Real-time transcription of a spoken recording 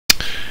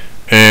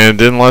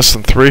And in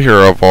lesson 3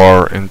 here of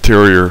our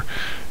interior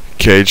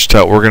cage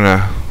tut, we're going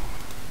to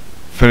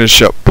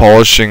finish up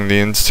polishing the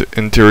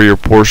interior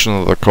portion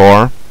of the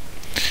car,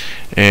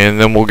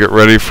 and then we'll get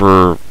ready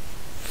for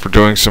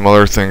doing some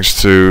other things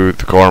to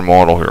the car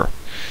model here.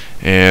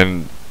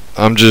 And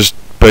I'm just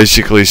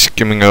basically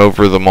skimming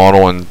over the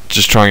model and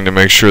just trying to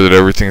make sure that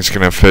everything's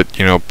going to fit,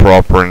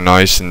 proper and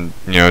nice, and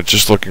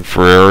just looking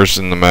for errors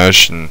in the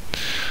mesh, and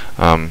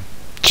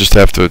just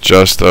have to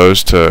adjust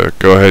those to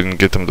go ahead and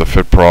get them to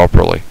fit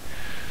properly.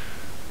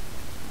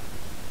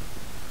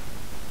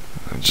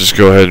 Just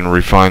go ahead and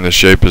refine the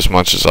shape as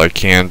much as I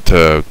can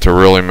to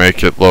really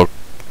make it look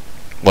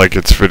like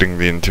it's fitting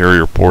the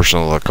interior portion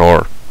of the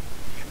car.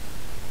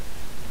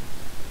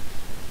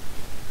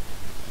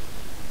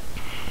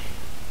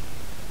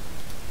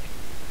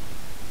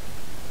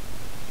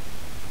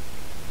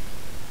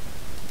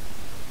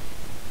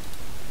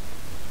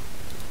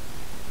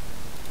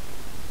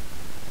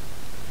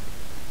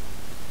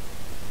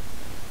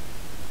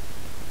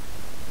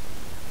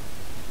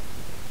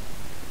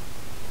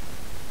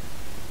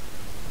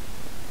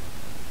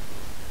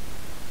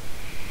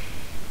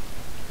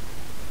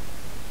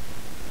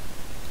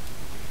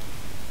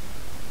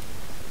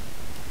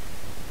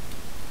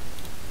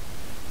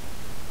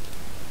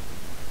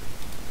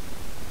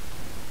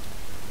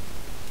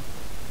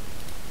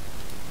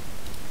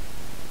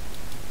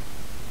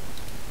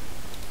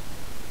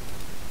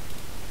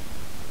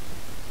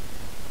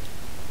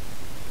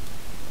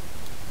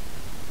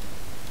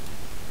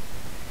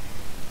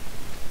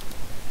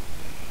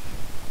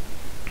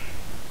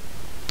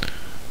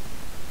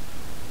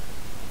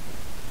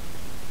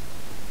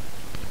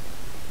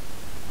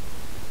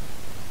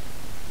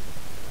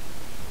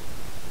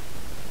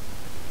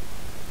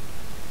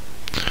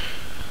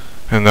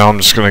 And now I'm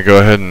just going to go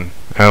ahead and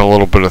add a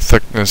little bit of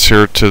thickness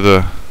here to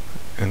the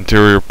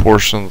interior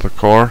portion of the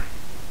car.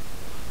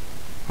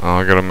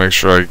 I got to make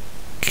sure I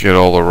get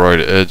all the right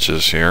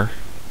edges here.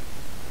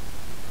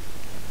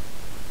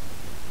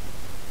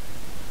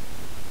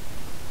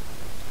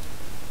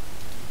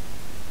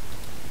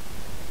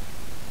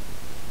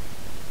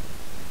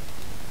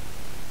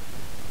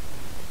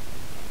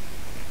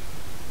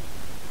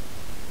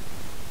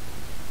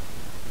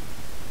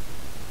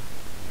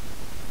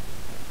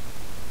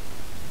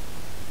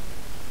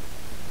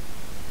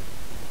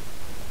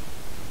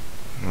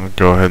 I'll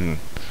go ahead and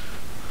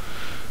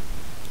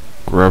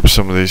grab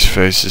some of these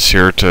faces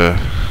here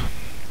to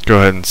go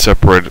ahead and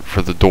separate it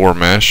for the door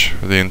mesh,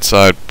 the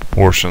inside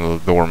portion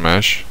of the door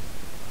mesh.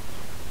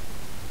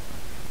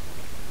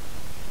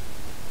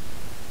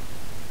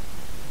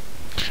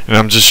 And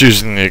I'm just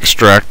using the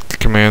extract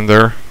command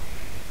there.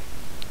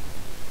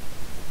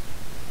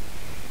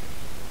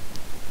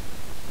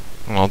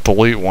 And I'll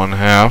delete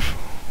 1/2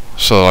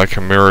 so that I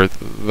can mirror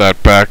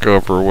that back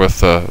over with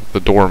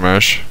the door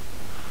mesh.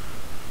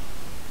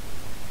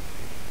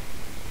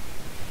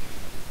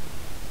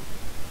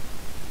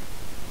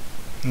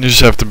 You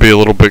just have to be a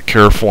little bit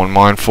careful and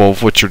mindful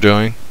of what you're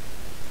doing.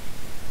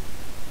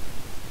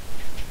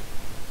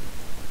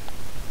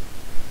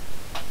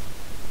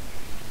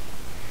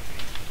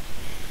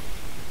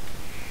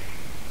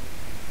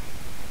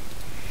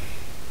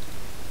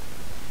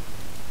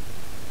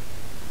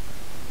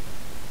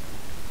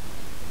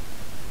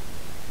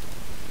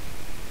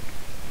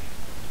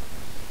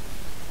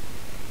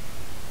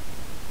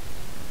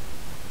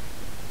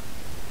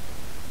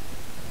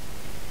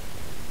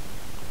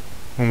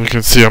 And you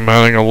can see I'm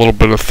adding a little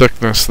bit of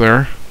thickness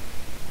there.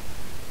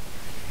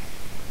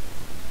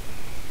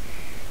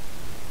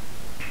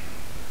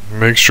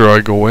 Make sure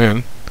I go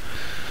in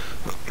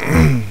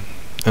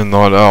and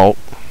not out.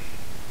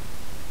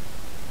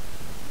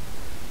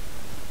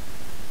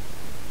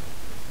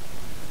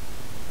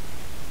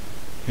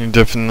 You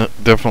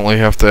definitely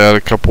have to add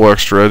a couple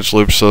extra edge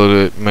loops so that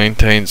it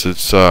maintains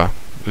its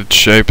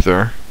shape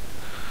there.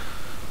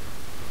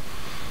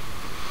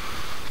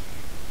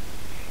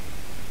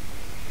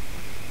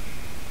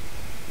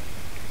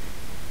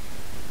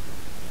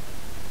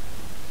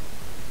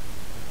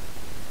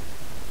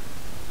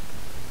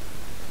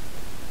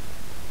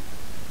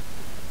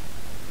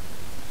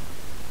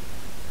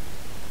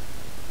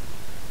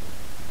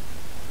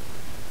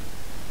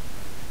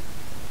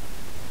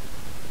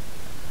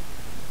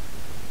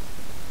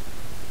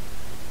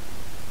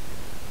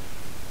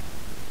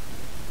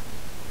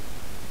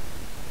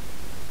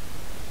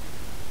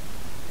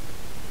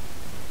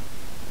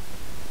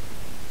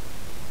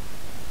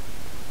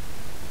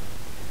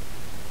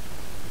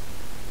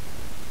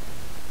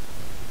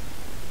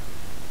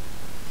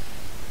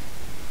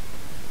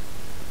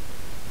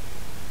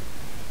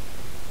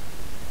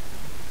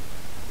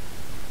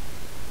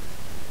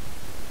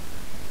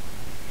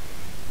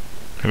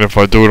 And if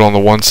I do it on the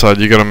one side,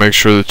 you got to make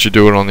sure that you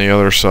do it on the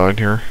other side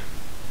here.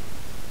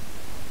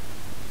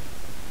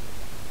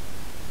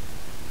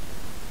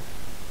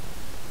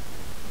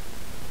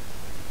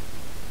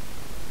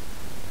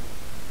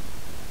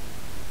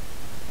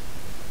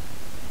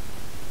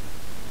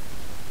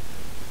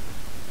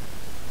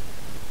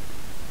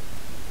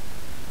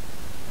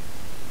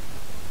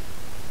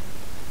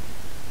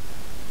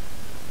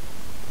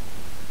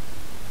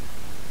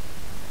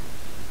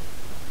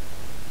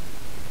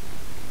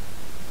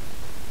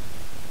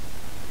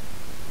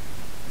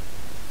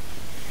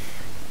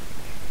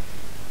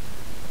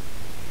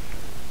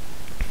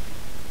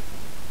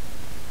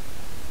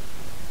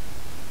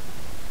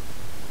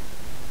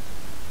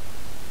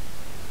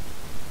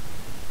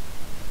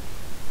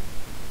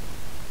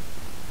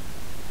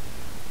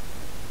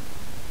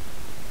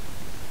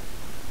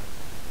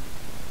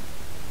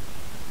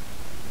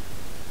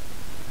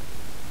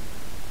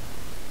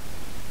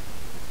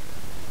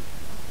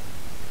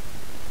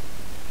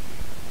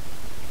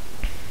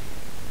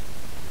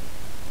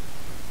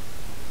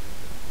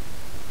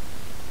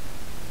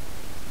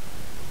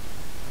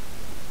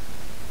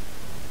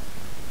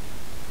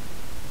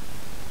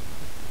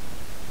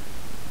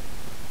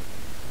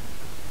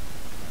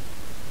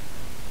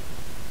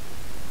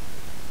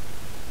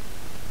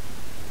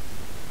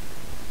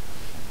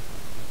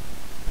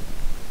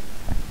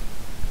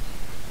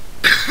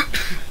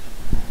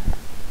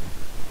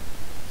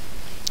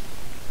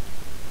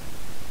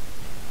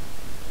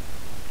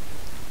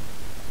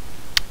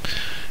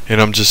 and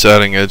I'm just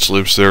adding edge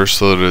loops there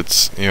so that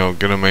it's, you know,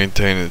 going to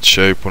maintain its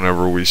shape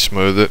whenever we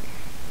smooth it.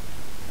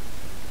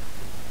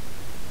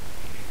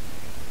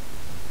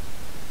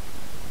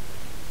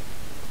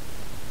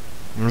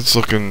 It's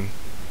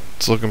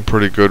looking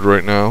pretty good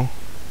right now.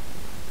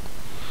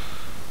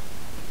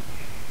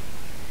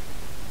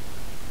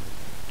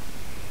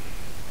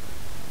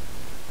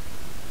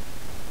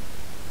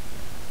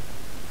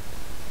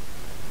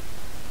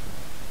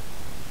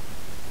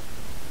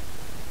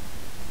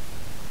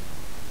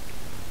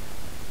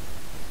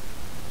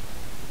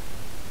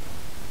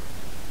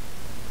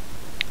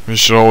 You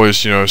should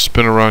always, you know,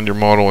 spin around your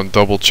model and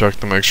double check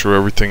to make sure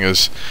everything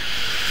is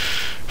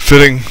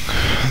fitting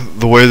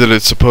the way that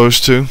it's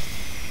supposed to.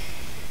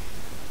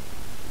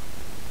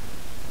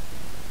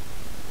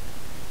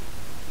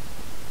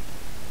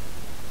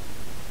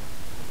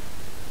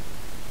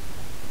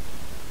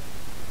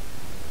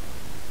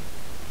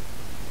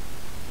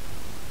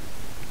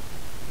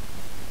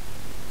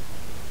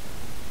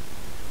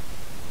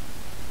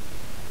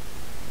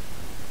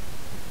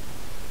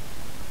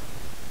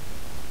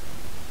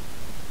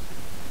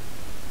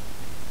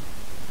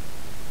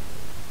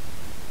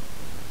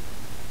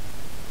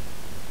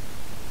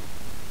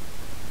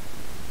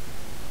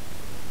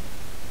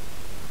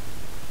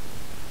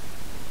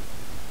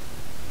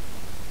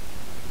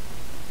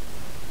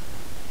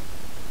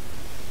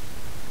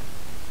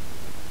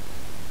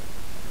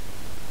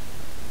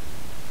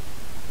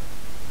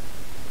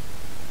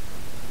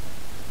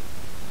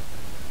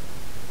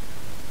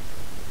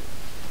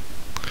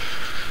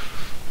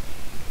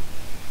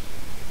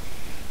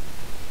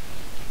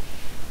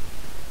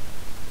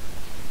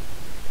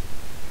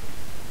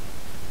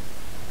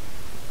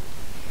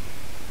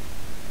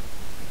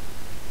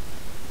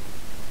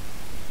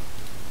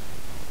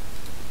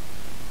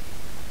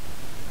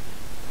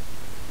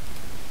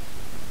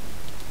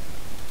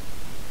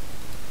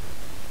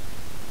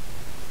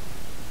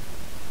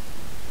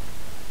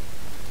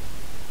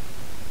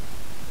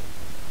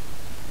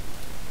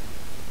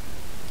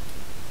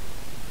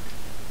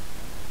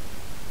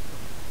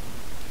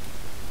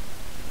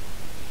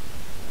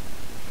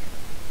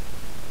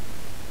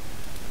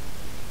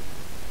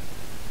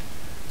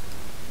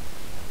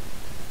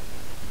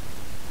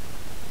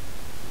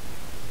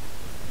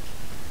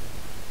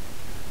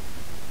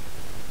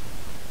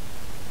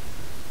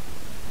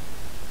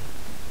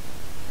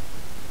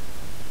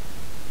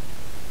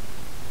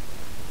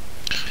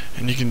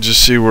 And you can just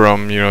see where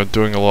I'm, you know,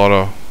 doing a lot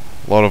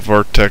of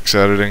vertex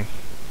editing.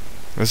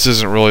 This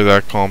isn't really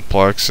that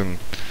complex, and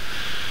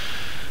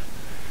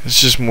it's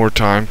just more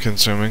time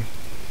consuming.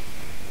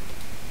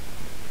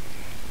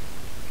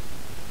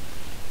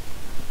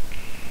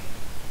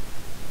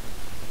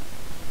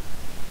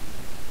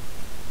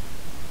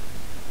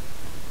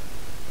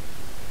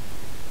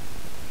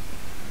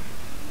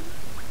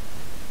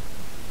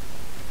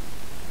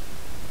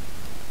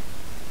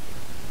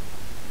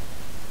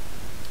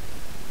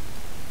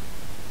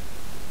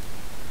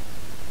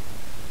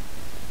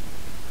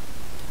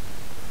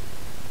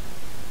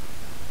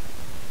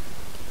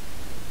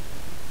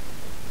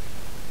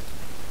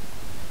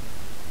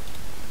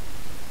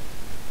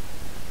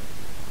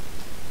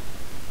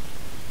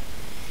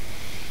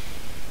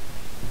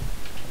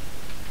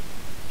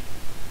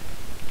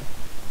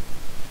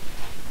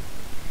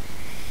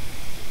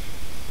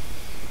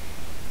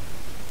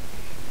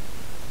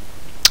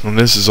 And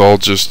this is all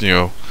just, you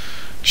know,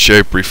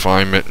 shape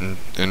refinement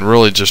and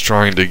really just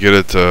trying to get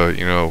it to,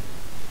 you know,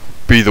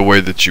 be the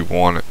way that you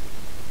want it.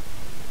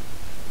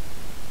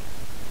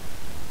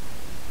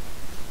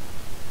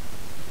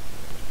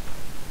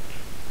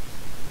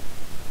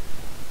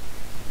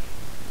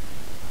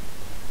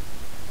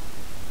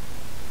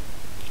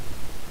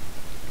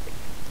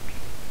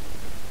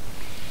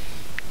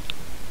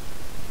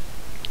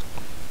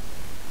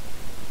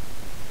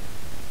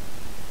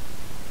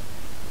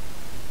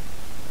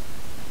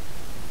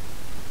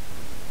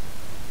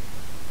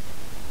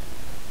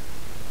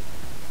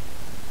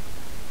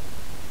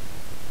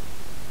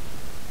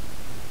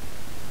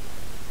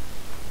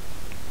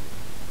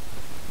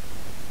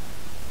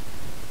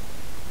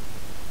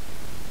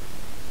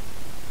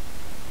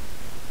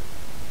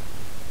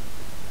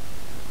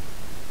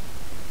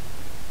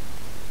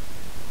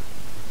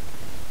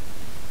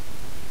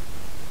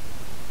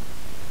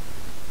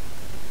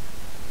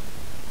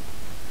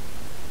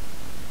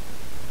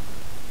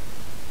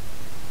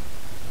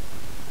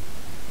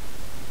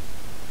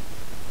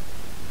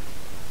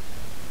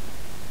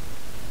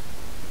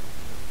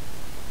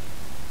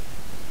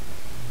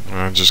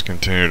 I just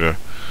continue to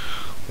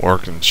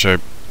work and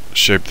shape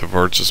the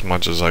verts as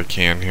much as I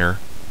can here.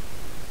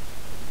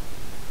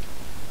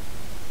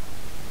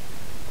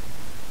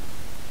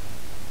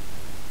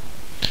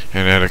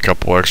 And add a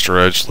couple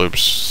extra edge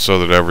loops so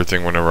that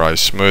everything, whenever I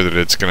smooth it,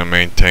 it's going to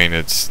maintain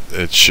its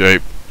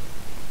shape.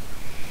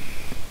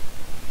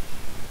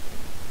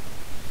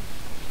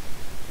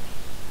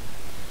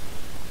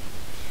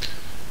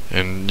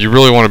 And you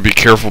really want to be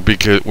careful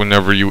because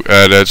whenever you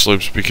add edge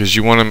loops, because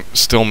you want to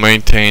still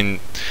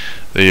maintain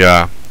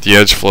the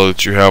edge flow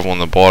that you have on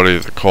the body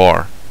of the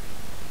car.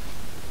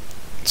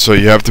 So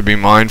you have to be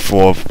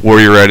mindful of where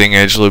you're adding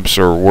edge loops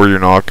or where you're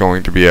not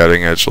going to be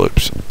adding edge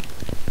loops.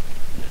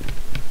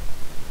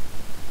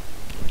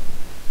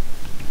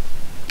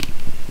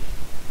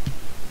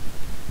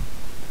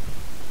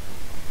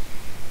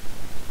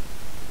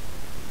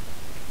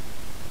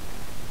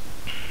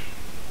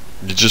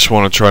 You just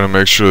want to try to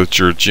make sure that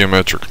your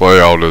geometric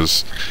layout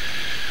is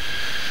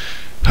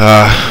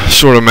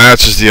sort of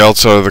matches the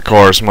outside of the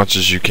car as much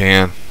as you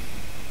can.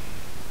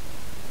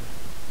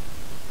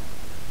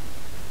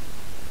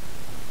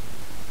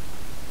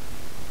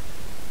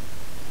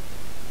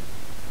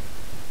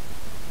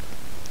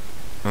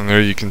 And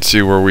there you can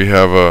see where we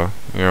have a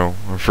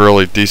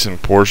fairly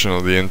decent portion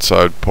of the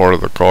inside part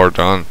of the car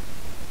done.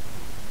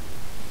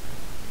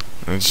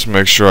 And just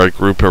make sure I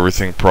group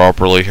everything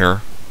properly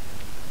here,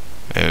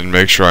 and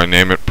make sure I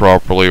name it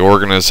properly.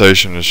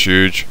 Organization is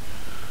huge.